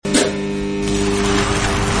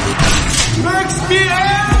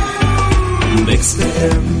ميكس بي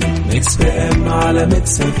ام ميكس بي ام على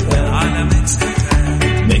ميكس اف ام على ميكس اف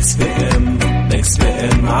ام ميكس بي ام ميكس بي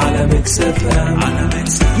ام على ميكس اف ام على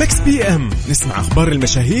ميكس بي ام. نسمع اخبار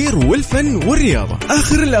المشاهير والفن والرياضه،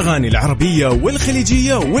 اخر الاغاني العربيه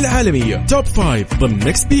والخليجيه والعالميه، توب 5 ضمن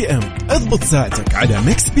ميكس بي ام. اضبط ساعتك على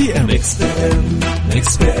ميكس بي ام. ميكس بي ام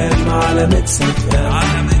ميكس بي ام على ميكس اف ام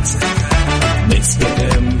على ميكس اف ام ميكس بي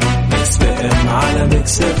ام ميكس بي ام على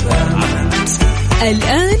ميكس اف ام على ميكس.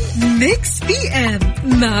 الآن ميكس بي ام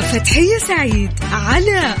مع فتحية سعيد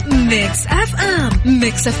على ميكس اف ام.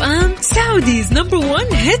 ميكس اف ام سعوديز نمبر 1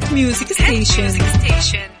 هيت ميوزك ستيشن.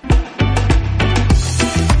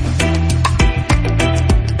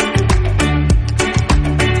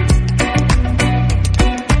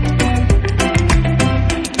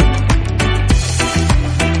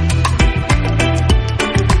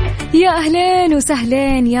 يا أهلين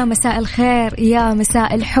وسهلين، يا مساء الخير، يا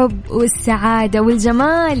مساء الحب والسعادة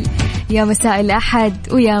والجمال، يا مساء الأحد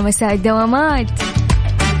ويا مساء الدوامات.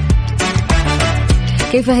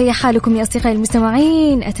 كيف هي حالكم يا أصدقائي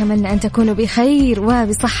المستمعين؟ أتمنى أن تكونوا بخير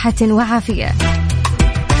وبصحة وعافية.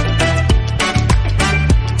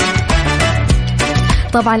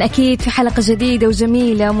 طبعا أكيد في حلقة جديدة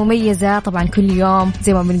وجميلة مميزة. طبعا كل يوم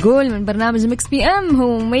زي ما بنقول من برنامج ميكس بي ام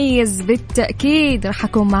هو مميز بالتأكيد. راح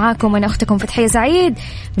أكون معاكم أنا أختكم فتحية سعيد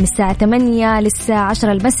من الساعة 8 للساعة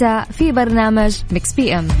 10 المساء في برنامج ميكس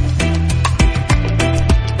بي ام.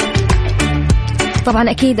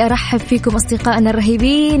 طبعا أكيد أرحب فيكم أصدقائنا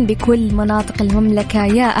الرهيبين بكل مناطق المملكة.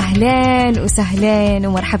 يا أهلين وسهلين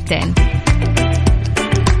ومرحبتين.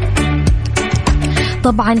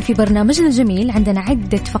 طبعا في برنامجنا الجميل عندنا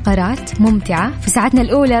عدة فقرات ممتعة. في ساعتنا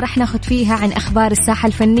الأولى رح ناخد فيها عن أخبار الساحة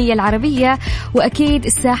الفنية العربية وأكيد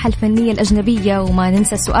الساحة الفنية الأجنبية، وما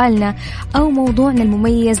ننسى سؤالنا أو موضوعنا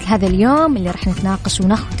المميز هذا اليوم اللي رح نتناقش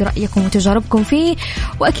وناخد رأيكم وتجاربكم فيه،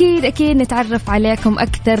 وأكيد نتعرف عليكم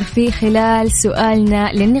أكثر في خلال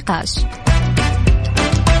سؤالنا للنقاش.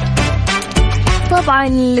 طبعا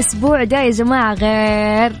الأسبوع ده يا جماعة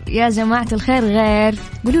غير، يا جماعة الخير غير.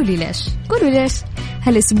 قولوا لي ليش، قولوا ليش.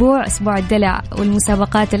 هالأسبوع أسبوع الدلع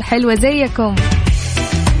والمسابقات الحلوة زيكم.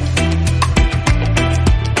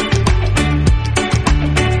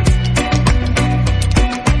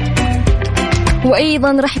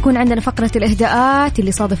 وأيضا راح يكون عندنا فقرة الإهداءات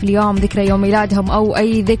اللي صادف اليوم ذكرى يوم ميلادهم أو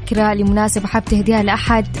أي ذكرى لمناسبة حاب تهديها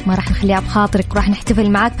لأحد، ما راح نخليها بخاطرك، راح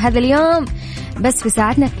نحتفل معاك بهذا اليوم بس في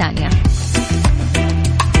ساعتنا الثانية.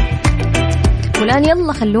 والآن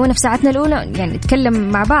يلا خلونا في ساعتنا الأولى يعني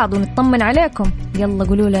نتكلم مع بعض ونطمن عليكم. يلا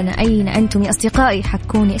قولوا لنا أين أنتم يا أصدقائي،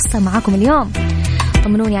 حكوني إيش معاكم اليوم،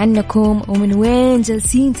 طمنوني عنكم ومن وين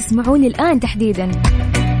جالسين تسمعوني الآن تحديدا.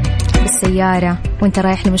 بالسيارة وانت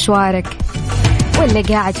رايح لمشوارك، ولا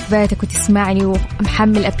قاعد في بيتك وتسمعني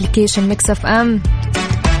ومحمل أبليكيشن ميكس اف ام.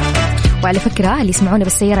 وعلى فكرة اللي يسمعونا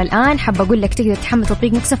بالسيارة الآن حابة أقول لك تقدر تحمل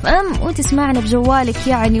تطبيق ميكس اف ام وتسمعنا بجوالك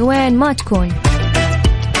يعني وين ما تكون.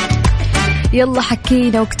 يلا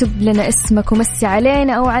حكينا واكتب لنا اسمك ومسي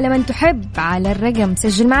علينا أو على من تحب على الرقم،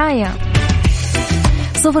 سجل معايا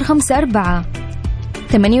 054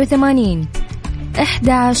 88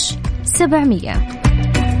 11 700.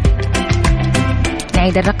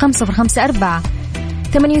 نعيد الرقم 054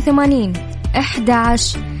 88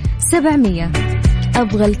 11 700.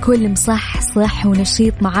 أبغى الكل مصح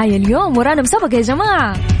ونشيط معايا اليوم، ورانا مسابقة يا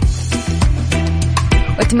جماعة.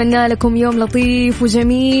 وأتمنى لكم يوم لطيف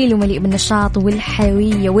وجميل ومليء بالنشاط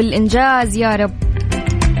والحيوية والإنجاز يا رب.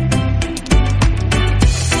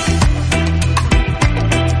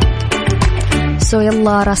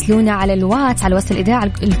 يلا راسلونا على الواتس، على واتس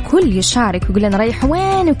الإذاعة، الكل يشارك ويقول لنا رايح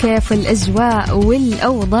وين وكيف الأجواء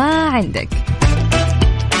والأوضاع عندك.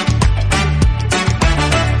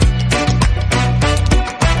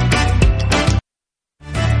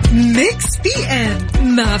 ميكس بي ام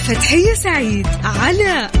مع فتحية سعيد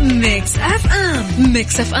على ميكس اف ام.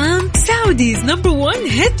 ميكس اف ام سعوديز نمبر 1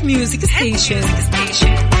 هيت ميوزك ستيشن.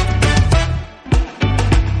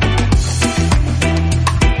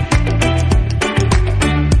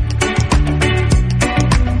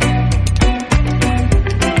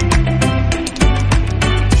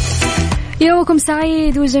 يومكم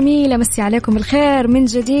سعيد وجميل، أمسي عليكم الخير من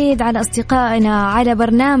جديد على أصدقائنا على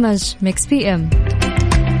برنامج ميكس بي ام.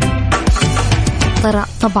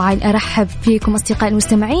 طبعا أرحب فيكم أصدقائي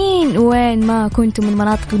المستمعين وين ما كنتم من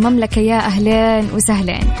مناطق المملكة، يا أهلين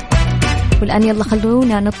وسهلين. والآن يلا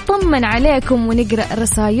خلونا نطمن عليكم ونقرأ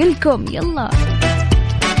رسائلكم. يلا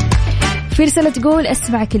في رسالة تقول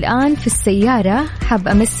أسمعك الآن في السيارة، حاب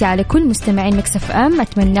أمسي على كل مستمعين ميكس اف ام،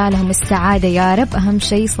 أتمنى لهم السعادة يا رب. أهم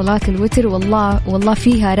شيء صلاة الوتر، والله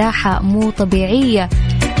فيها راحة مو طبيعية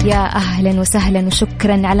يا أهلا وسهلا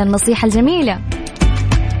وشكرا على النصيحة الجميلة.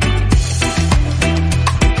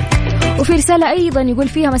 وفي رسالة أيضا يقول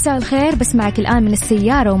فيها مساء الخير، بسمعك الآن من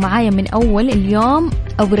السيارة ومعايا من أول اليوم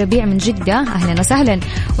أبو ربيع من جدة، أهلا وسهلا.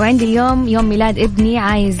 وعندي اليوم يوم ميلاد ابني،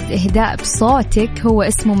 عايز إهداء بصوتك، هو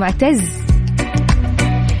اسمه معتز.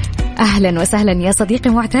 أهلا وسهلا يا صديقي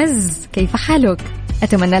معتز، كيف حالك؟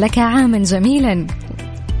 أتمنى لك عاما جميلا.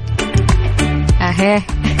 أهيه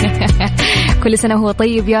كل سنة هو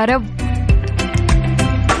طيب يا رب.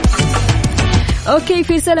 أوكي،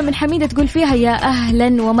 في رسالة من حميدة تقول فيها يا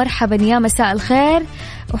أهلا ومرحبا يا مساء الخير،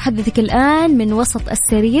 أحدثك الآن من وسط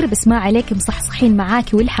السرير، بسمع عليك مصحصحين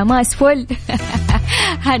معاكي والحماس فل.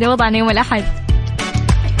 هذا وضعنا يوم الأحد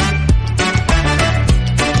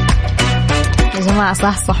يا جماعة،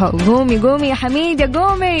 صحصحوا، قومي قومي يا حميدة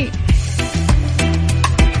قومي.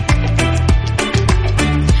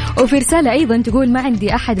 وفي رسالة أيضا تقول ما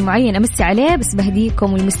عندي أحد معين أمسي عليه، بس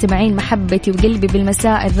بهديكم والمستمعين محبتي وقلبي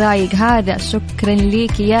بالمساء الرايق هذا. شكرا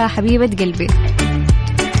ليك يا حبيبة قلبي.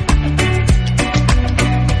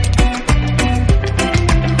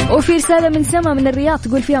 وفي رسالة من سما من الرياض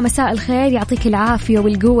تقول فيها مساء الخير، يعطيك العافية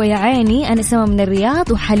والقوة يا عيني، أنا سما من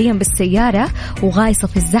الرياض وحاليا بالسيارة وغايصة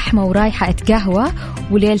في الزحمة ورايحة أتقهوى،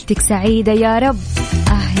 وليلتك سعيدة يا رب.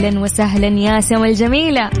 أهلا وسهلا يا سما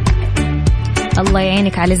الجميلة، الله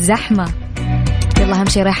يعينك على الزحمة. يلا أهم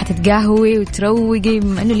شي رايحة تتقهوي وتروقي،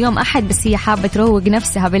 بما أنه اليوم أحد بس هي حابة تروق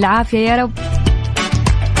نفسها بالعافية يا رب.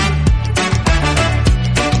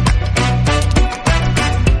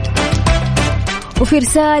 وفي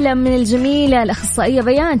رسالة من الجميلة الأخصائية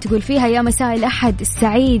بيان تقول فيها يا مساء الأحد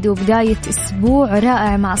السعيد وبداية أسبوع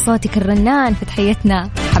رائع مع صوتك الرنان، فتحيتنا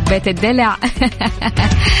حبيت الدلع.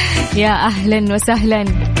 يا أهلا وسهلا.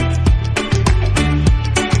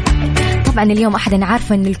 طبعا اليوم أحد أنا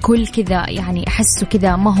عارفة أن الكل كذا يعني أحسه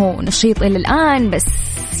كذا ما هو نشيط إلى الآن، بس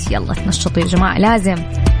يلا تنشطوا يا جماعة لازم.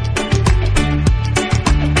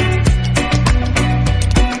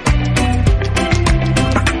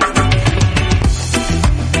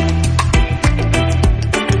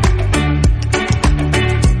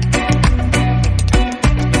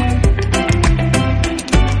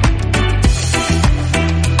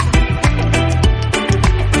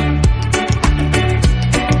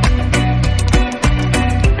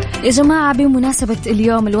 يا جماعة بمناسبة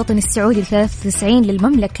اليوم الوطني السعودي 93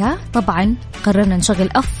 للمملكة، طبعا قررنا نشغل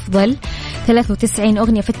أفضل 93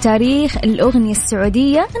 أغنية في التاريخ الأغنية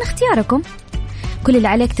السعودية من اختياركم. كل اللي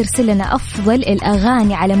عليك ترسل لنا أفضل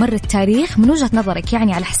الأغاني على مر التاريخ من وجهة نظرك،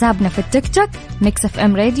 يعني على حسابنا في التيك توك ميكس اف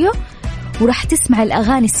ام راديو، وراح تسمع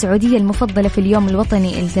الأغاني السعودية المفضلة في اليوم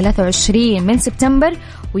الوطني 23 من سبتمبر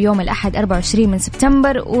ويوم الأحد 24 من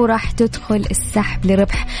سبتمبر، وراح تدخل السحب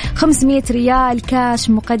لربح 500 ريال كاش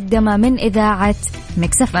مقدمة من إذاعة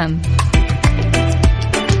ميكس اف ام.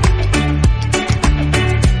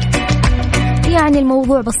 يعني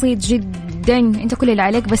الموضوع بسيط جدا، انت كل اللي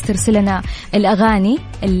عليك بس ترسل لنا الأغاني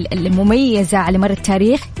المميزة على مر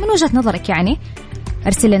التاريخ من وجهة نظرك، يعني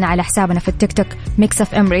ارسل لنا على حسابنا في التيك توك ميكس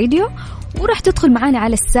اف ام راديو، وراح تدخل معنا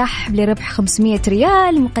على السحب لربح 500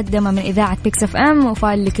 ريال مقدمة من إذاعة ميكس اف ام،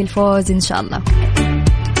 وفالك الفوز إن شاء الله.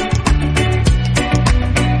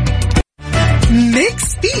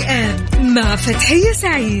 ميكس بي ام مع فتحية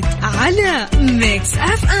سعيد على ميكس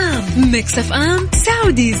اف ام. ميكس اف ام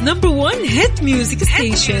سعوديز نمبر 1 هيت ميوزك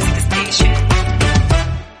ستيشن.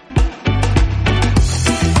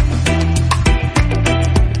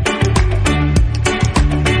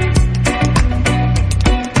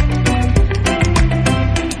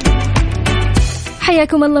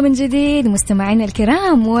 حياكم الله من جديد مستمعينا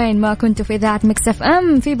الكرام، وين ما كنتوا في إذاعة ميكس اف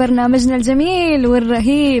ام في برنامجنا الجميل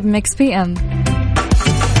والرهيب ميكس بي ام.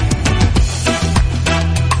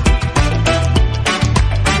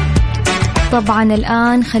 طبعا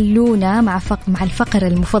الآن خلونا مع الفقرة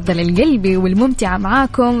المفضلة لقلبي والممتعة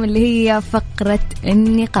معاكم اللي هي فقرة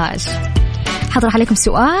النقاش. حضر عليكم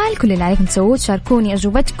سؤال، كل اللي عليكم تسووه تشاركوني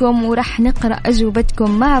أجوبتكم ورح نقرأ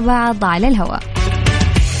أجوبتكم مع بعض على الهواء.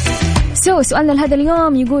 سؤالنا لهذا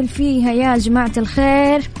اليوم يقول فيها يا جماعة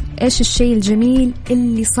الخير، إيش الشيء الجميل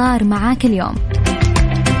اللي صار معاك اليوم؟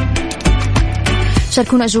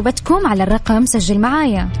 شاركونا أجوبتكم على الرقم، سجل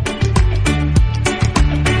معايا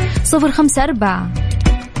 054-88-11-700.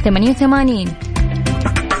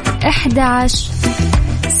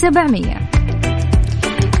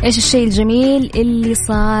 إيش الشيء الجميل اللي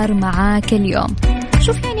صار معاك اليوم؟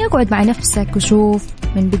 شوف يعني اقعد مع نفسك وشوف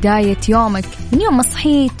من بداية يومك، من يوم ما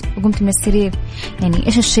صحيت وقمت من السرير، يعني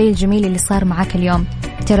إيش الشيء الجميل اللي صار معاك اليوم؟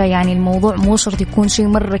 ترى يعني الموضوع مو شرط يكون شيء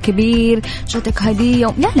مرة كبير، جاتك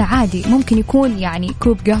هدية، لا عادي، ممكن يكون يعني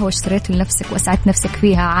كوب قهوة اشتريته لنفسك وأسعدت نفسك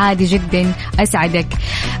فيها، عادي جدا أسعدك.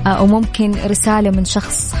 وممكن رسالة من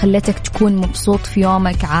شخص خلتك تكون مبسوط في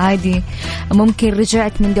يومك، عادي. ممكن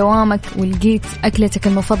رجعت من دوامك ولقيت أكلتك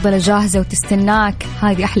المفضلة جاهزة وتستناك،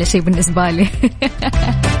 هذه أحلى شيء بالنسبة لي.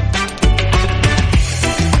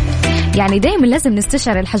 يعني دايما لازم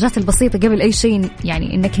نستشعر الحاجات البسيطة قبل أي شيء.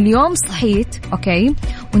 يعني إنك اليوم صحيت أوكي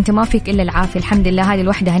وإنت ما فيك إلا العافية، الحمد لله، هذه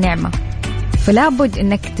الوحدة نعمة، فلا بد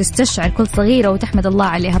إنك تستشعر كل صغيرة وتحمد الله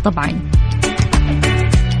عليها طبعا.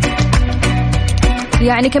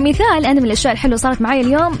 يعني كمثال أنا من الأشياء الحلوة صارت معي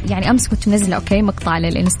اليوم، يعني أمس كنت منزلة أوكي مقطع على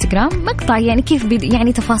الإنستغرام، مقطع يعني كيف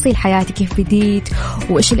يعني تفاصيل حياتي، كيف بديت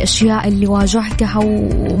وإيش الأشياء اللي واجهتها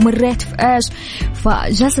ومريت في إيش.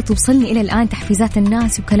 فجالسة توصلني إلى الآن تحفيزات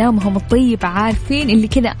الناس وكلامهم الطيب، عارفين اللي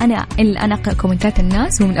كذا أنا أقرأ كومنتات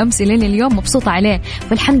الناس، ومن أمس إلى اليوم مبسوطة عليه،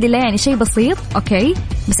 فالحمد لله. يعني شيء بسيط أوكي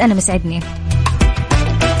بس أنا مسعدني.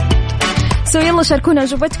 يلا شاركونا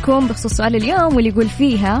أجوبتكم بخصوص سؤال اليوم، واللي يقول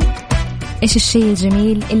فيها إيش الشيء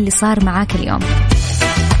الجميل اللي صار معاك اليوم.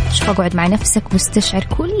 شوف، اقعد مع نفسك واستشعر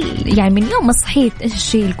كل يعني من يوم ما صحيت إيش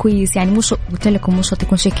الشيء الكويس. يعني مش قلت لكم مش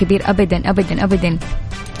يكون شيء كبير أبدا أبدا أبدا.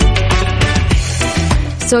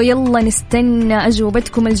 يلا نستنى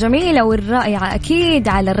أجوبتكم الجميلة والرائعة أكيد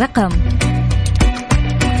على الرقم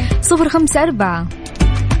 054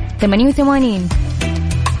 88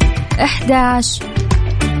 11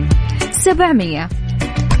 700.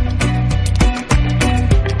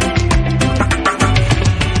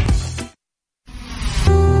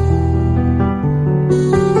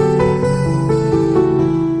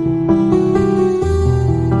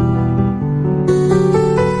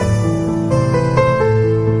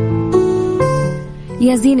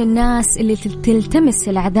 يا زين الناس اللي تلتمس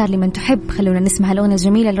الأعذار لمن تحب، خلونا نسمع الأغنية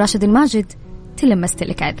الجميلة لراشد الماجد، تلمست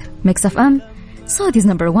لك عذر. ميكس اف ام، سعوديز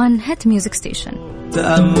نمبر 1 هات ميوزك ستيشن.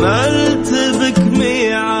 تأملت بك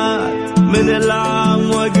ميعاد من العام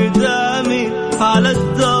وقدامي على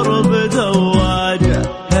الدرب دواجة،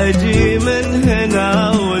 هجي من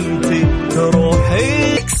هنا وانتي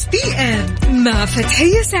تروحي. ميكس بي ام مع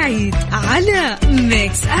فتحية سعيد على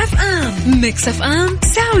ميكس اف ام. ميكس اف ام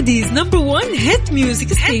سعوديز نمبر 1 هيت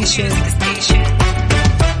ميوزك ستيشن.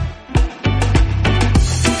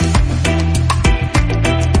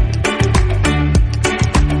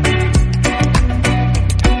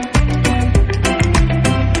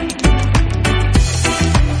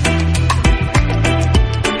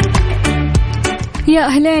 يا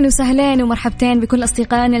أهلين وسهلين ومرحبتين بكل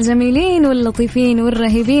أصدقائنا الجميلين واللطيفين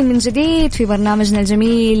والرهيبين من جديد في برنامجنا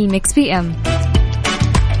الجميل ميكس بي ام.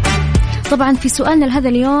 طبعا في سؤالنا لهذا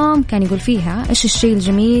اليوم كان يقول فيها إيش الشيء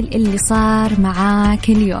الجميل اللي صار معاك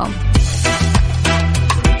اليوم.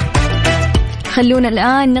 خلونا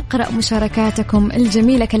الآن نقرأ مشاركاتكم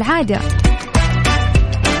الجميلة كالعادة،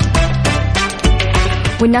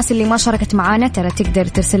 والناس اللي ما شاركت معانا ترى تقدر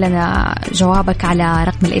ترسل لنا جوابك على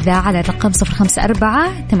رقم الإذاعة على الرقم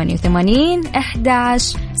 054 88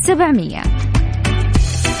 11 700.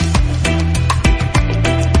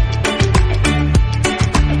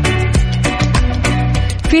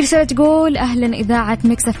 في رسالة تقول أهلا إذاعة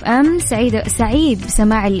ميكس اف ام، سعيد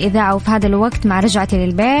بسماع الإذاعة، وفي هذا الوقت مع رجعتي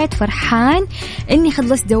للبيت فرحان إني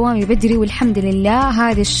خلصت دوامي بدري والحمد لله،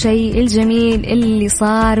 هذا الشيء الجميل اللي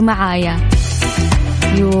صار معايا.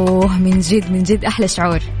 يوه من جد أحلى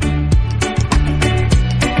شعور.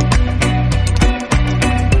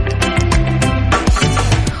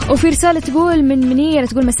 وفي رسالة تقول من منيرة،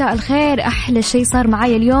 تقول مساء الخير، أحلى شيء صار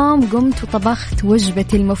معايا اليوم قمت وطبخت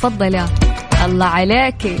وجبتي المفضلة. الله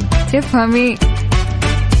عليكي تفهمي.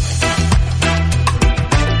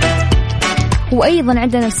 وأيضا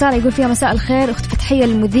عندنا رسالة يقول فيها مساء الخير أخت فتحية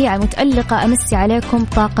المذيعة المتألقة، أمسي عليكم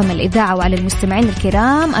طاقم الإذاعة وعلى المستمعين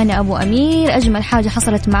الكرام، أنا أبو أمير، أجمل حاجة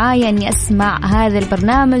حصلت معايا أني أسمع هذا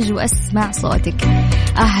البرنامج وأسمع صوتك.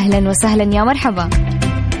 أهلا وسهلا يا مرحبا.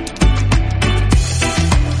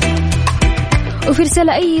 وفي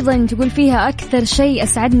رسالة أيضا تقول فيها أكثر شيء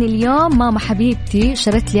أسعدني اليوم ماما حبيبتي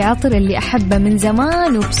شرت لي عطر اللي أحبه من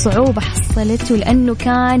زمان وبصعوبة حصلته لأنه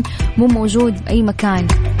كان مو موجود بأي مكان.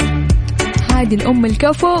 هذه الأم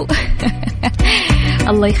الكفو.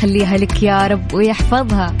 الله يخليها لك يا رب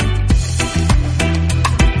ويحفظها.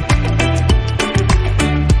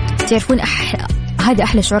 تعرفون هذا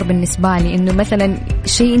أحلى شعور بالنسبة لي، إنه مثلا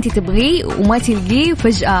شيء أنت تبغيه وما تلقيه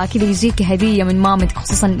وفجأة كذا يجيك هدية من مامتك،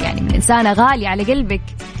 خصوصا يعني من إنسانة غالية على قلبك.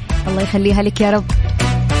 الله يخليها لك يا رب.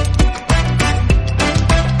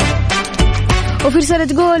 وفي رسالة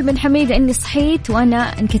تقول من حميدة إني صحيت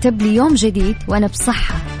وأنا انكتب لي يوم جديد وأنا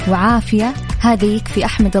بصحة وعافية، هذا يكفي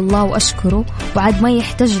أحمد الله وأشكره، وعاد ما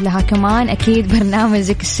يحتاج لها كمان أكيد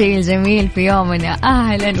برنامجك الشيء الجميل في يومنا.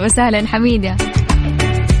 أهلا وسهلا حميدة.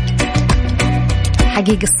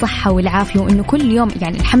 حقيقة الصحة والعافية، وإنه كل يوم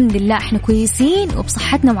يعني الحمد لله إحنا كويسين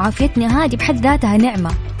وبصحتنا وعافيتنا، هذه بحد ذاتها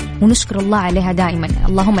نعمة ونشكر الله عليها دائما.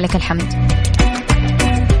 اللهم لك الحمد.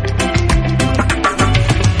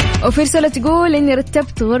 وفي رسالة تقول إني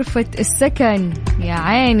رتبت غرفة السكن. يا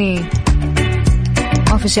عيني،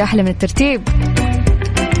 ما في شيء أحلى من الترتيب.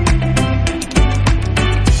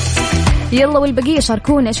 يلا والبقية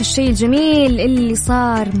شاركونا إيش الشيء الجميل اللي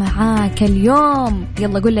صار معاك اليوم.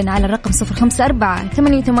 يلا قول لنا على الرقم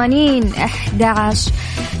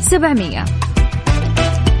 0548811700.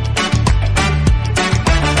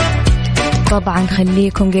 طبعا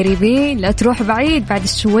خليكم قريبين، لا تروح بعيد، بعد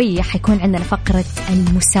شوية حيكون عندنا فقرة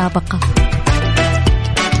المسابقة،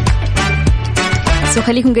 سو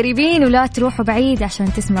خليكم قريبين ولا تروحوا بعيد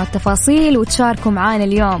عشان تسمعوا التفاصيل وتشاركوا معانا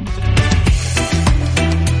اليوم.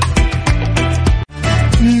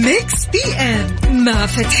 ميكس بي ام مع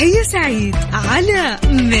فتحية سعيد على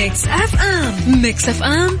ميكس اف ام. ميكس اف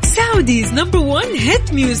ام سعوديز نمبر 1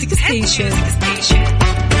 هيت ميوزك ستيشن.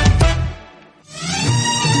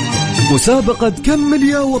 مسابقة كمل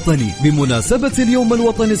يا وطني بمناسبة اليوم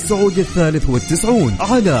الوطني السعودي 93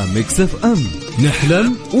 على ميكس اف ام.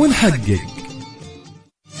 نحلم ونحقق.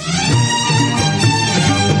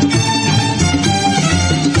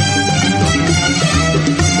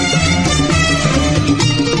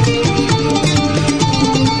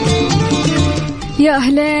 يا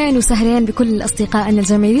أهلين وسهلين بكل أصدقائنا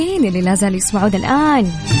الجميلين اللي لا زالوا يسمعون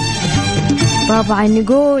الآن. طبعا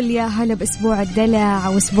نقول يا هلا بأسبوع الدلع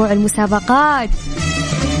وأسبوع المسابقات.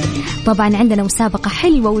 طبعا عندنا مسابقة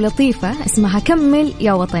حلوة ولطيفة اسمها كمل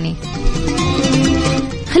يا وطني.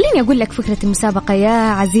 خليني أقول لك فكرة المسابقة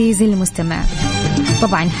يا عزيزي المستمع.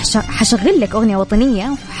 طبعا حشغل لك أغنية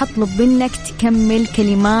وطنية وحطلب منك تكمل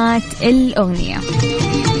كلمات الأغنية،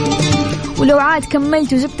 ولو عاد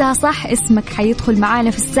كملت وجبتها صح اسمك حيدخل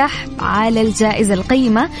معانا في السحب على الجائزة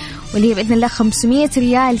القيمة، واللي هي بإذن الله 500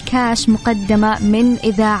 ريال كاش مقدمة من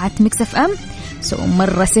إذاعة ميكس اف ام.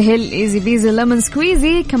 مرة سهل، ايزي بيزي لمن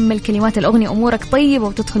سكويزي. كمل كلمات الأغنية، أمورك طيبة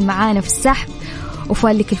وتدخل معانا في السحب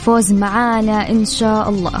وفالك الفوز معانا إن شاء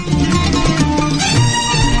الله.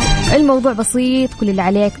 الموضوع بسيط، كل اللي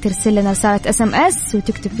عليك ترسل لنا رسالة SMS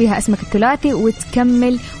وتكتب فيها اسمك الثلاثي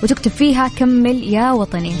وتكتب فيها كمل يا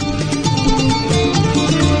وطني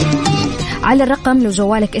على الرقم. لو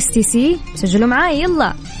جوالك STC سجلوا معاي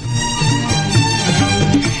يلا.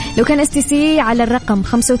 لو كان STC على الرقم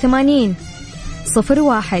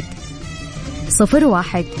 850101.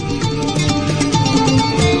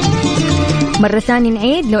 مرة ثانية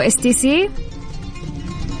نعيد، لو STC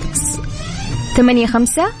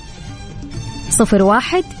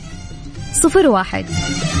 850101.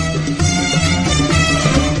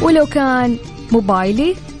 ولو كان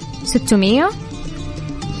موبايلي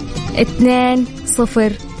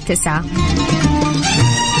 600-209.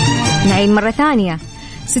 نعيد مرة ثانية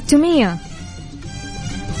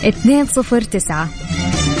 600-209.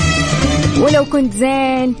 ولو كنت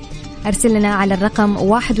زين أرسل لنا على الرقم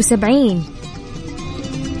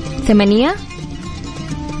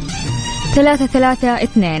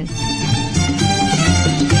 71-8-332.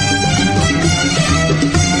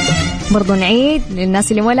 برضو نعيد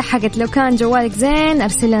للناس اللي ما لحقت، لو كان جوالك زين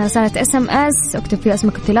أرسل لنا رسالة SMS اكتب فيها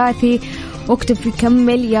اسمك الثلاثي واكتب في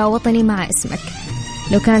كمل يا وطني مع اسمك.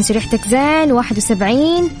 لو كان شريحتك زين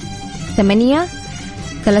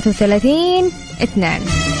 71-8-33-2.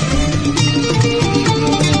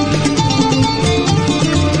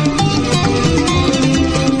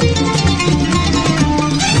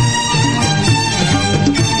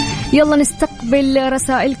 يلا نستقبل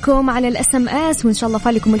رسائلكم على الSMS وإن شاء الله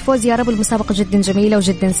فالكم الفوز يا رب. المسابقة جدا جميلة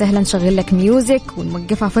وجدا سهلة، نشغل لك ميوزك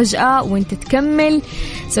ونوقفها فجأة وانت تكمل.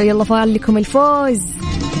 يلا فالكم الفوز.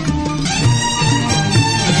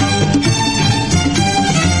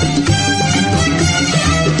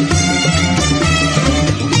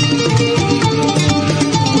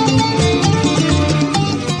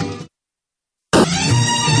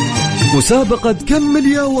 مسابقة كمل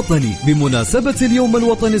يا وطني بمناسبة اليوم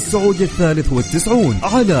الوطني السعودي 93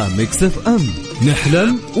 على ميكس اف ام.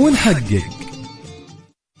 نحلم ونحقق.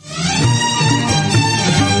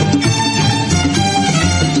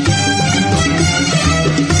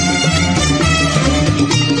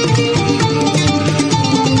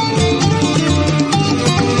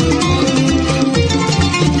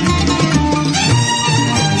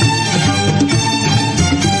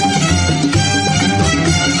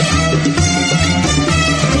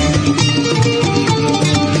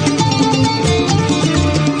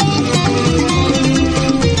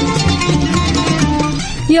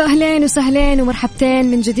 أهلين وسهلين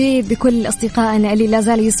ومرحبتين من جديد بكل أصدقائنا اللي لا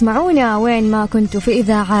زالوا يسمعونا وين ما كنتوا في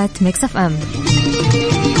إذاعة ميكس اف ام.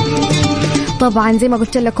 طبعا زي ما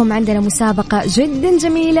قلت لكم عندنا مسابقة جدا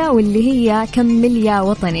جميلة واللي هي كمل يا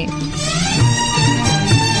وطني.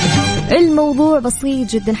 الموضوع بسيط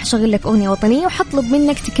جدا، حشغل لك أغنية وطنية وحطلب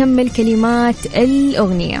منك تكمل كلمات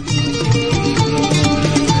الأغنية.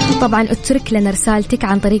 طبعا اترك لنا رسالتك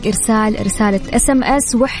عن طريق إرسال رسالة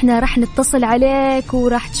SMS وإحنا رح نتصل عليك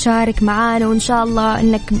ورح تشارك معانا، وإن شاء الله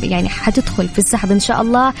إنك يعني حتدخل في السحب إن شاء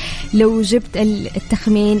الله لو جبت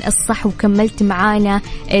التخمين الصح وكملت معانا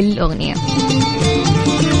الأغنية.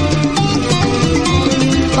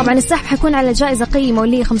 طبعا السحب حيكون على جائزة قيمة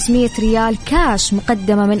واللي 500 ريال كاش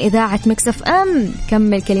مقدمة من إذاعة ميكس اف ام.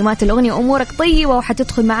 كمل كلمات الأغنية أمورك طيبة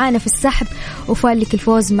وحتدخل معانا في السحب وفالك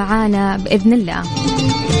الفوز معانا بإذن الله.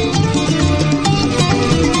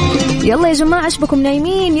 يلا يا جماعة اشبكم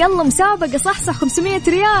نايمين، يلا مسابقة صح 500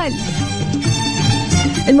 ريال.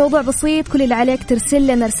 الموضوع بسيط، كل اللي عليك ترسل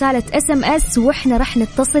لنا رسالة SMS وإحنا رح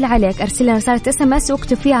نتصل عليك. أرسل لنا رسالة SMS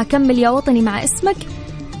واكتب فيها كمل يا وطني مع اسمك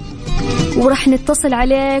ورح نتصل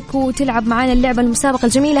عليك وتلعب معانا اللعبة المسابقة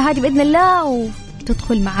الجميلة هذه بإذن الله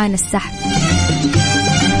وتدخل معانا السحب.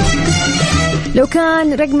 لو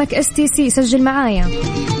كان رقمك STC سجل معايا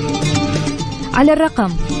على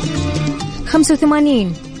الرقم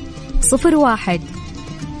 85 01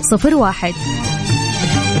 01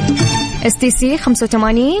 STC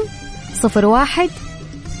 85 01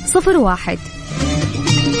 01.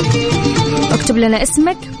 اكتب لنا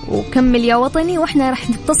اسمك وكمل يا وطني واحنا رح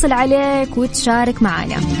نتصل عليك وتشارك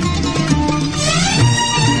معنا.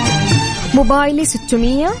 موبايلي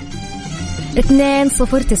 600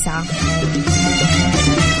 209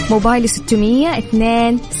 موبايلي 600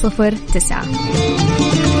 209.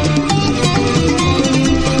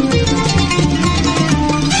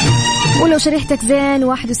 ولو شريحتك زين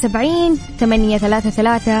 71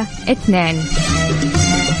 833 2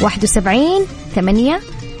 71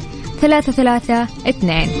 833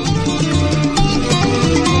 2.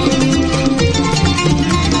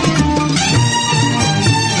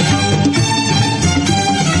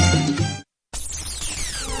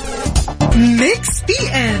 ميكس بي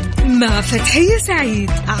ام مع فتحية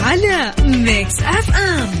سعيد على ميكس اف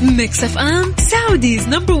ام. ميكس اف ام سعوديز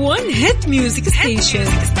نمبر 1 هيت ميوزك ستيشن.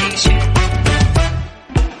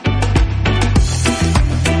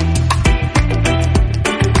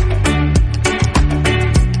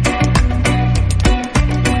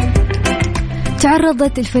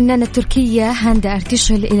 تعرضت الفنانة التركية هاندا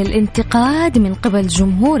أرتيشل إلى الانتقاد من قبل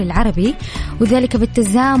الجمهور العربي، وذلك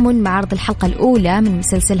بالتزامن مع عرض الحلقة الأولى من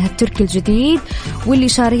مسلسلها التركي الجديد واللي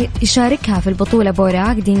يشاركها في البطولة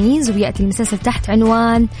بوراق دينيز. ويأتي المسلسل تحت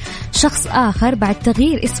عنوان شخص آخر بعد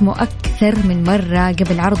تغيير اسمه أكثر من مرة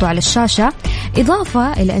قبل عرضه على الشاشة،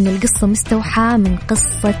 إضافة إلى أن القصة مستوحاة من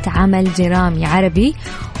قصة عمل درامي عربي.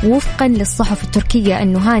 وفقا للصحف التركية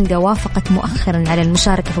أنه هاندا وافقت مؤخرا على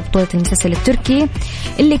المشاركة في بطولة المسلسل التركي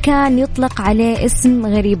اللي كان يطلق عليه اسم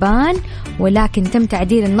غريبان، ولكن تم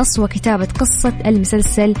تعديل النص وكتابة قصة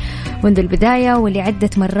المسلسل منذ البداية ولعدة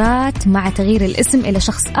مرات مع تغيير الاسم إلى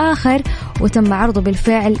شخص آخر، وتم عرضه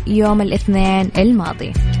بالفعل يوم الاثنين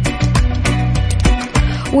الماضي.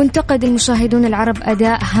 وانتقد المشاهدون العرب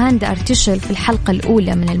أداء هاندا أرتيشل في الحلقة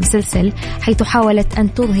الأولى من المسلسل، حيث حاولت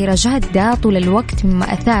أن تظهر جادة طول الوقت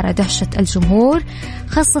مما أثار دهشة الجمهور،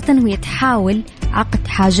 خاصة وهي تحاول عقد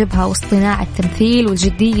حاجبها واصطناع التمثيل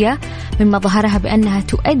والجدية، مما ظهرها بأنها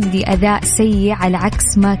تؤدي أداء سيء على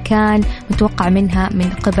عكس ما كان متوقع منها من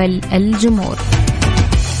قبل الجمهور.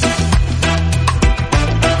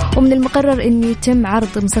 ومن المقرر أن يتم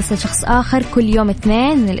عرض مسلسل شخص آخر كل يوم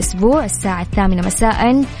اثنين من الأسبوع الساعة 8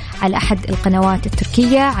 مساء على أحد القنوات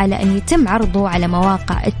التركية، على أن يتم عرضه على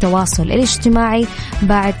مواقع التواصل الاجتماعي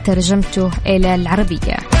بعد ترجمته إلى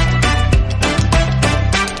العربية.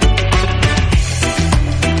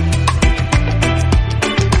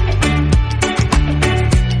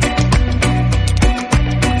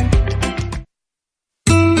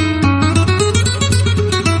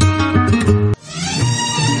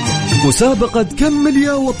 مسابقة كمل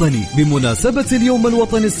يا وطني بمناسبة اليوم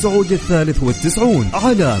الوطني السعودي 93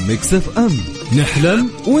 على ميكس اف ام. نحلم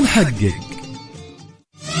ونحقق.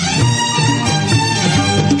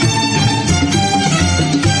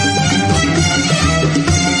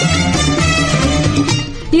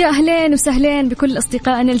 يا أهلين وسهلين بكل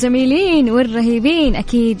أصدقائنا الجميلين والرهيبين.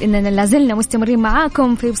 أكيد إننا لازلنا مستمرين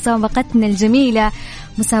معاكم في مسابقتنا الجميلة،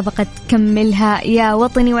 مسابقة كملها يا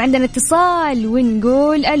وطني. وعندنا اتصال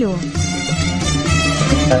ونقول ألو.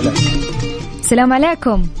 السلام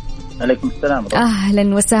عليكم. عليكم السلام.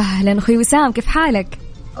 أهلا وسهلا أخوي وسام، كيف حالك؟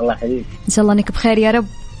 الله يحييك. إن شاء الله أنك بخير يا رب.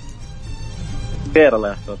 خير الله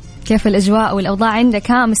يحفظك. كيف الأجواء والأوضاع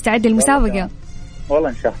عندك؟ ها مستعد للمسابقة؟ والله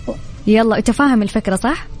إن شاء الله. يلا أنت فاهم الفكرة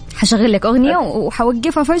صح؟ حشغل لك أغنية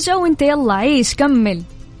وحوقفها فجأة وأنت يلا عيش كمل.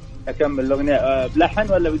 أكمل الأغنية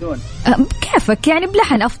بلحن ولا بدون؟ بكيفك يعني،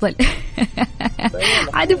 بلحن أفضل.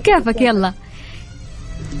 عاد بكيفك يلا.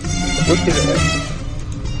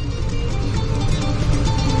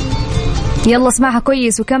 يلا اسمعها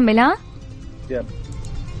كويس وكمل. ها يلا.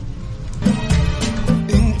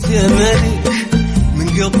 انت ملك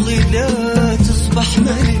من قبل لا تصبح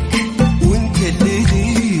ملك، وانت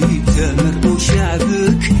اللي تامر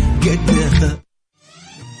وشعبك قدها.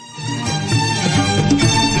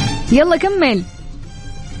 يلا كمل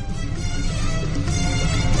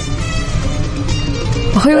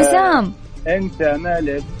أخوي وسام. انت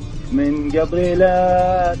ملك من قبل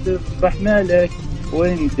لا تصبح ملك،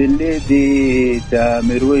 وانت اللي دي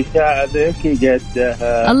تامر وشعبك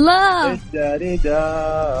قدها. الله. الدار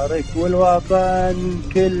دارك والوطن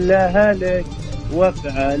كلها لك،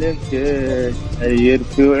 وافعالك تحير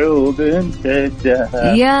شعوب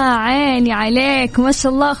تعدها. يا عيني عليك ما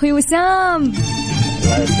شاء الله أخوي وسام.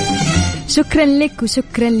 شكرا لك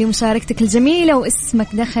وشكرا لمشاركتك الجميلة، واسمك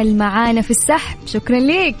دخل معانا في السحب. شكرا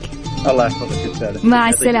لك. الله يحفظك السالة. مع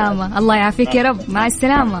السلامة. الله يعافيك يا رب. مع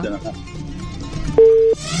السلامة.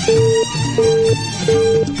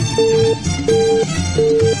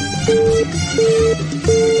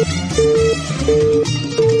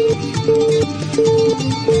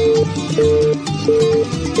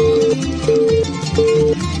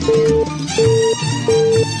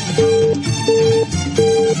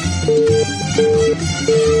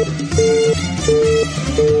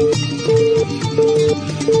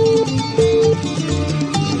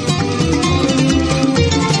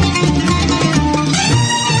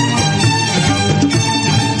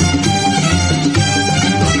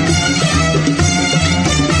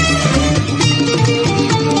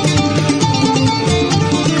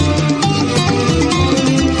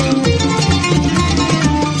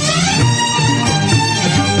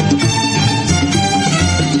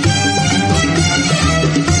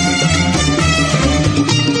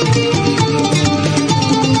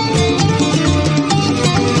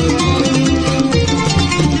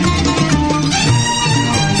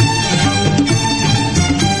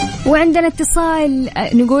 وعندنا اتصال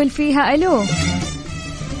نقول فيها ألو.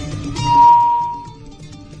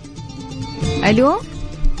 ألو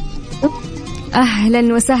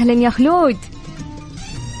أهلا وسهلا يا خلود.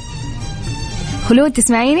 خلود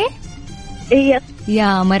تسمعيني؟ إيه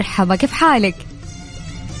يا مرحبا، كيف حالك؟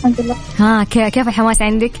 الحمد لله. ها كيف الحماس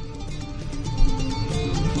عندك؟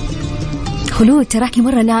 خلود تراكي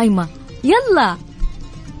مرة نايمة. يلا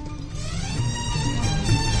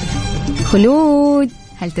خلود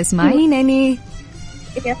هل تسمعينني؟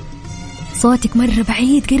 إيه. صوتك مرة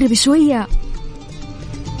بعيد، قرب شوية.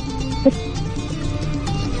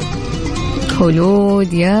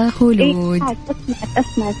 خلود يا خلود. إيه.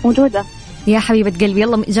 أسمعك موجودة يا حبيبة قلبي.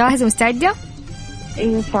 يلا جاهزة مستعدة؟ إيه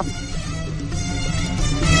إن شاء الله.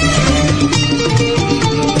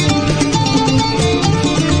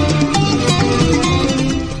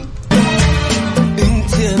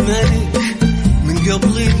 انت ملك من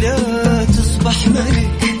قبل لا تصبح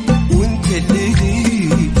ملك، وانت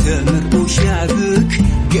اللي تامر وشعبك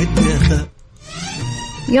قدها.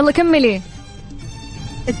 يلا كملي.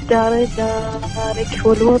 الدار دارك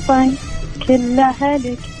والوطن كلها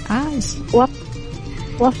لك، عاش.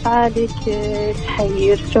 وافعالك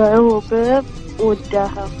تحير شعوب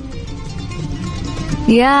ودها.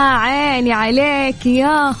 يا عيني عليك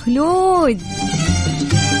يا خلود.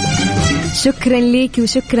 شكرا ليكي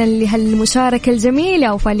وشكرا لهالمشاركة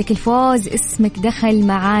الجميلة، وفالك الفوز. اسمك دخل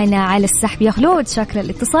معانا على السحب يا خلود. شكرا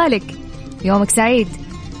لاتصالك. يومك سعيد.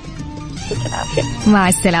 مع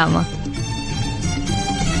السلامة.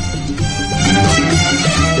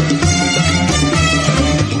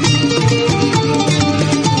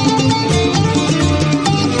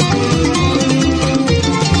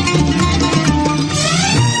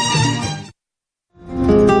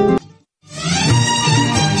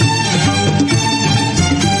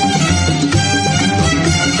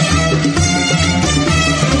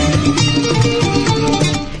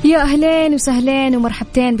 يا أهلين وسهلين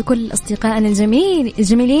ومرحبتين بكل أصدقائنا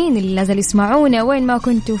الجميلين اللي لازال يسمعونا وين ما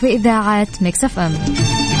كنتوا في إذاعة ميكس اف ام.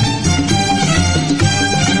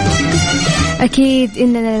 أكيد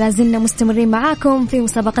إننا لازلنا مستمرين معاكم في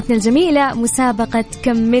مسابقتنا الجميلة، مسابقة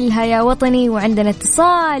كملها يا وطني. وعندنا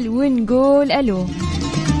اتصال ونقول ألو.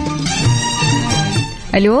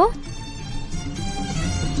 ألو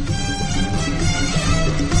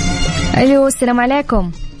ألو السلام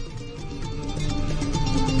عليكم.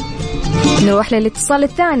 نروح للاتصال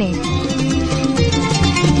الثاني.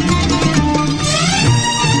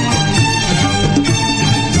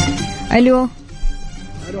 ألو.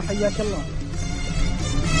 ألو حياك الله.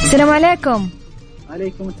 السلام عليكم.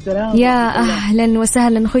 عليكم السلام. يا أهلا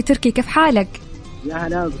وسهلا أخوي تركي، كيف حالك؟ يا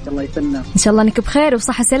هلا بك، الله يسلمك. إن شاء الله أنك بخير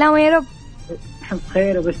وصحة سلامة يا رب.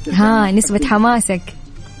 بخير وبس. ها نسبة حماسك؟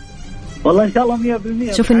 والله إن شاء الله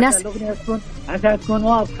 100%. شوف الناس عشان تكون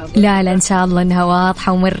واضحة. لا إن شاء الله إنها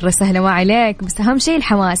واضحة ومرة سهلة ما عليك، بس أهم شيء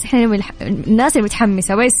الحماس، إحنا الناس اللي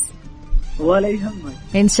متحمسة بس. ولا يهمك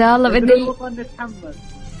إن شاء الله بإذن الله. نتحمس.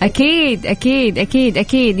 أكيد أكيد أكيد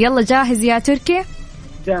أكيد. يلا جاهز يا تركي؟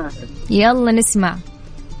 جاهز. يلا نسمع.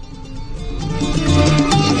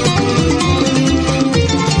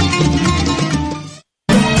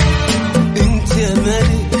 انت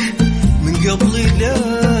ملك من قبل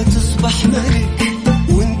لا تصبح ملك،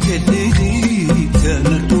 وانت اللي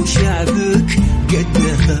تامر وشعبك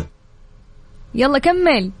قدها. يلا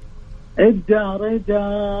كمل. الدار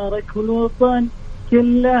دارك والوطن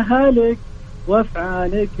كلها لك،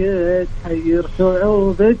 وافعالك تحير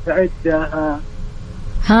شعوب تعدها.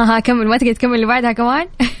 ها كمل، ما تقدر تكمل اللي بعدها كمان.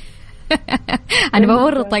 أنا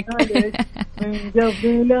بورطك. من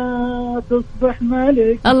قبل لا تصبح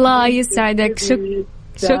ملك. الله يسعدك.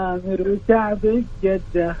 تامر وشعبك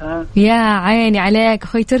قدها. يا عيني عليك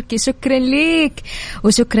أخوي تركي، شكرا ليك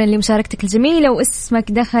وشكرا لمشاركتك الجميلة،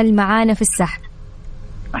 واسمك دخل معانا في السحب.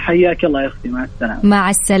 حياك الله يا أختي، مع السلامة. مع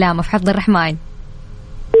السلامة، في حفظ الرحمن.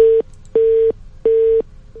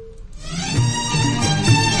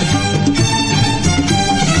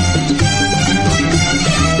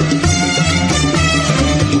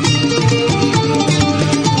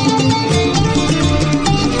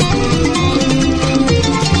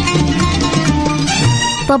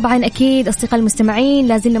 طبعا أكيد أصدقاء المستمعين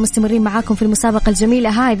لازلنا مستمرين معاكم في المسابقة الجميلة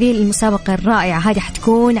هذه. المسابقة الرائعة هذه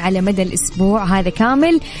حتكون على مدى الأسبوع هذا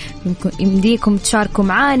كامل، يمديكم تشاركوا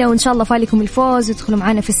معانا، وإن شاء الله فالكم الفوز وتدخلوا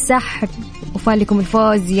معانا في السحب وفالكم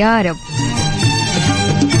الفوز يا رب.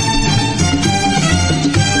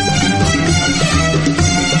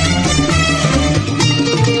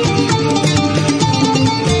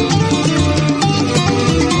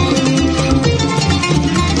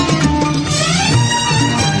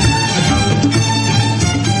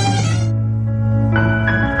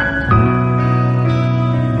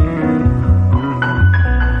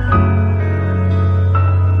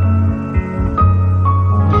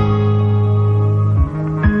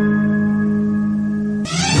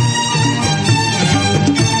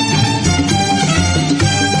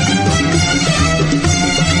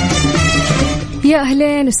 يا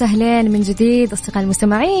أهلين وسهلين من جديد أصدقاء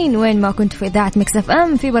المستمعين، وين ما كنت في إذاعة ميكس اف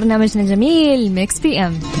ام في برنامجنا الجميل ميكس بي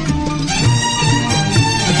ام.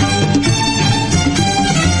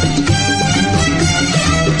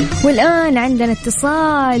 والآن عندنا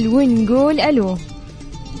اتصال ونقول ألو.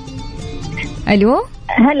 ألو.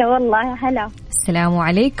 هلا والله. هلا. السلام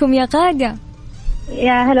عليكم يا غادة.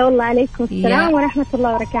 يا هلا والله. عليكم السلام ورحمة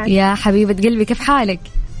الله وبركاته. يا حبيبة قلبي، كيف حالك؟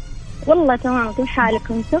 والله تمام. كيف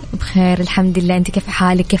حالكم انتم؟ بخير الحمد لله. انت كيف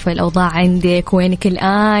حالك؟ كيف الأوضاع عندك؟ وينك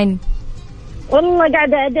الآن؟ والله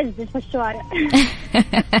قاعدة أدزز في الشوارع.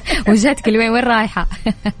 وجهتك وين رايحة؟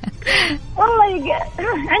 والله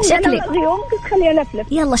عندنا غيوم كنت خليها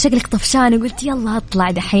لفلف. يلا شكلك طفشانة، قلت يلا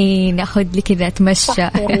أطلع دحين أخذ لي كذا أتمشى.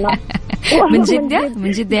 من جدة؟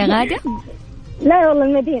 من جدة يا غادة؟ لا والله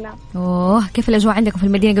المدينة. أوه، كيف الأجواء عندكم في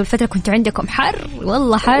المدينة؟ قبل فترة كنتوا عندكم حر،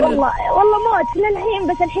 والله حر. والله موت للحين،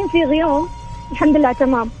 بس الحين في غيوم الحمد لله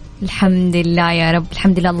تمام. الحمد لله يا رب،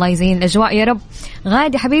 الحمد لله، الله يزين الأجواء يا رب.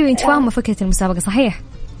 غادة حبيبي، انت فاهمة فكرة المسابقة صحيح؟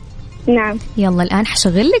 نعم. يلا الآن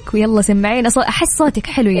حشغل لك ويلا سمعينا أحس صوتك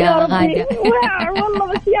حلو يا غادة.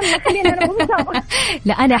 والله بس يلا خلينا نسابق.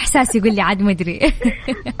 لا أنا إحساسي يقول لي عاد مدري.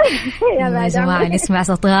 يا جماعة نسمع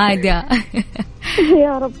صوت غادة.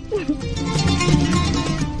 يا رب.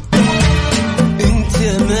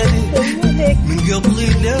 انت ملك من قبل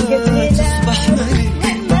لا تصبح ملك،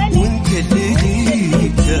 وانت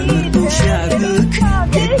اللي تامر وشعبك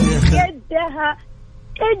قدها.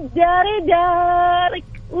 الدار دارك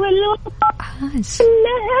والوطن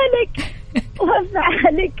كلها لك،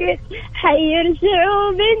 وافعالك حير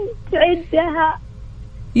شعوب تعدها.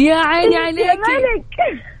 يا عيني عليك.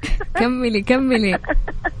 كملي كملي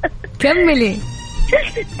كملي.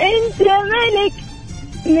 انت ملك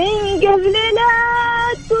من قبل لا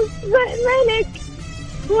تصبح ملك،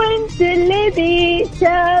 وانت الذي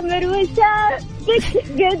تامر وشعبك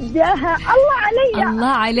قدها. الله علي. الله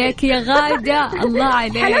عليك يا غادة، الله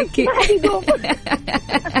عليك.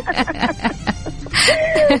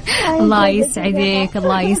 الله يسعدك،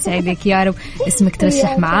 الله يسعدك يا رب. اسمك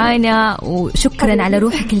ترشح معانا، وشكرا على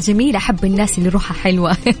روحك الجميلة. أحب الناس اللي روحها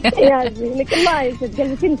حلوة. يا زينك، الله يسعد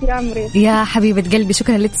قلبك انت يا عمري يا حبيبة قلبي.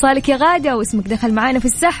 شكرا لاتصالك يا غادة، واسمك دخل معانا في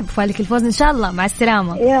السحب، فالك الفوز إن شاء الله. مع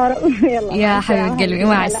السلامة يا رب. يلا يا حبيبة قلبي،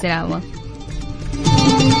 مع السلامة.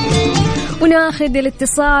 وناخذ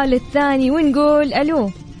الاتصال الثاني ونقول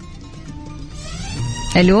ألو.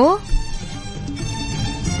 ألو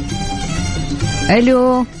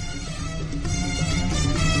ألو،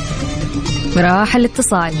 راح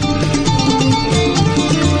الاتصال.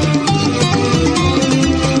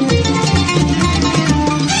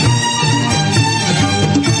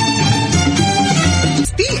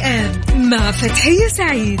 مع فتحية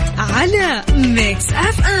سعيد على ميكس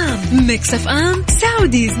اف ام. ميكس اف ام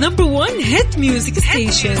سعوديز نمبر 1 هيت ميوزك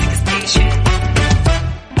ستيشن.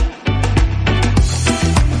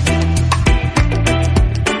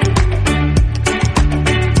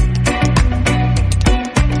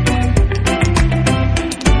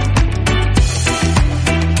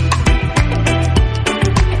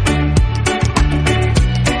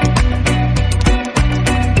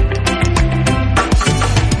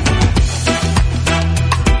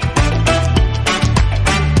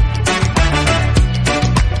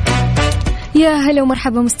 يا هلا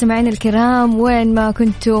ومرحبا مستمعين الكرام، وين ما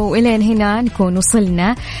كنتوا إلين هنا نكون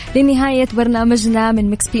وصلنا لنهاية برنامجنا من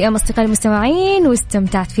ميكس بي ام أصدقائي المستمعين،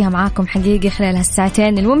 واستمتعت فيها معاكم حقيقي خلال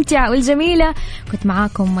هالساعتين الممتعة والجميلة. كنت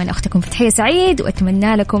معاكم من أختكم فتحية سعيد،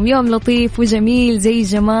 وأتمنى لكم يوم لطيف وجميل زي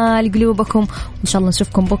جمال قلوبكم، وإن شاء الله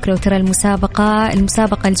نشوفكم بكرة. وترى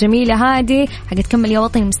المسابقة الجميلة هذه حقت كمل يا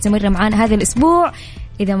وطني مستمرة معانا هذا الأسبوع.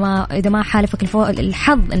 إذا ما حالفك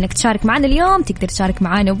الحظ إنك تشارك معنا اليوم، تقدر تشارك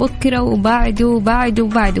معنا بكرة وبعده وبعده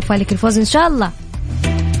وبعده، فالك الفوز إن شاء الله.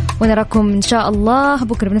 ونراكم إن شاء الله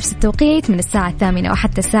بكرة بنفس التوقيت من الساعة 8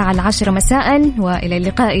 وحتى الساعة 10 مساء، وإلى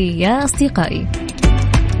اللقاء يا أصدقائي.